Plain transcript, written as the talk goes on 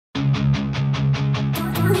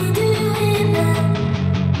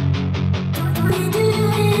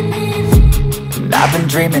I've been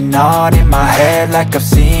dreaming on in my head like I've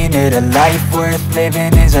seen it. A life worth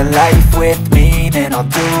living is a life with meaning. I'll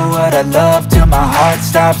do what I love till my heart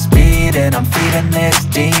stops beating. I'm feeding this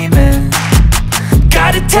demon.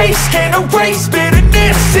 Got a taste, can't erase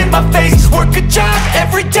bitterness in my face. Work a job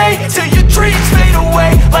every day till your dreams fade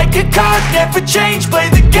away. Like a card, never change, play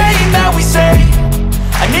the game that we say.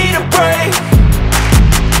 I need a break.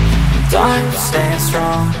 I'm staying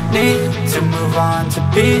strong, need to move on to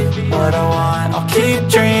be what I want. I'll keep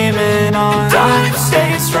dreaming on. I'm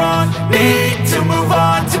staying strong, need to move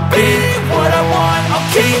on to be what I want.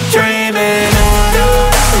 I'll keep dreaming on.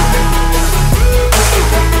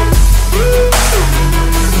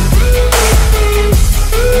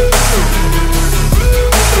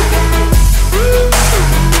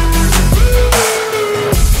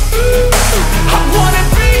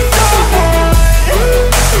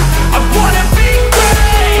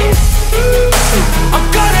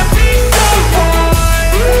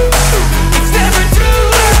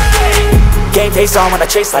 Game face on when I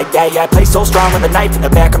chase like that. Yeah, I play so strong with a knife in the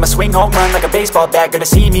back. I'ma swing home run like a baseball bat. Gonna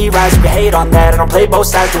see me rise, you can hate on that. I don't play both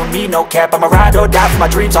sides, doing me no cap. I'ma ride or die for my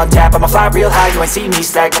dreams on tap. I'ma fly real high, you ain't see me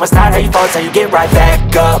slack. No, it's not how you fall, it's how you get right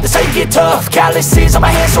back up. That's how you get tough. Calluses on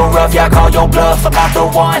my hands so rough, yeah, I call your bluff. I'm not the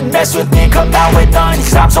one, mess with me, come out with none.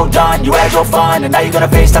 Cause I'm so done, you had your fun. And now you're gonna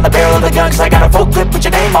face down the barrel of the gun. Cause I got a full clip, put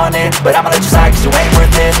your name on it. But I'ma let you slide cause you ain't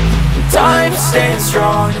worth it. I'm staying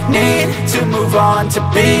strong, need to move on to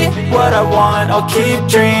be what I want. I'll keep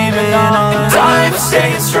dreaming on. I'm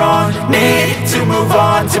staying strong, need to move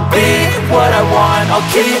on to be what I want. I'll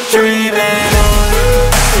keep dreaming on.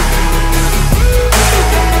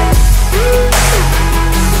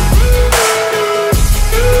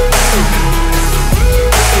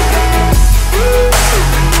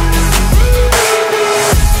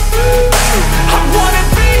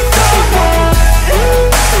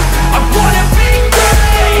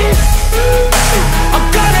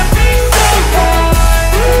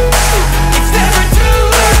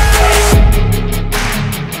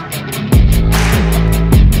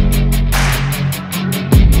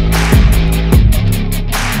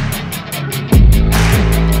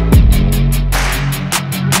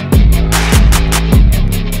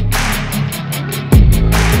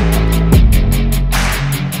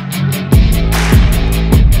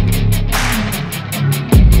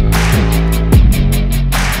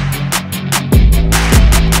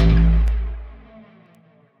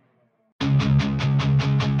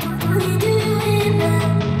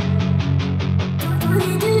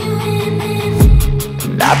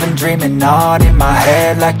 I've been dreaming on in my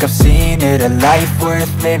head like I've seen it. A life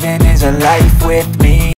worth living is a life with me.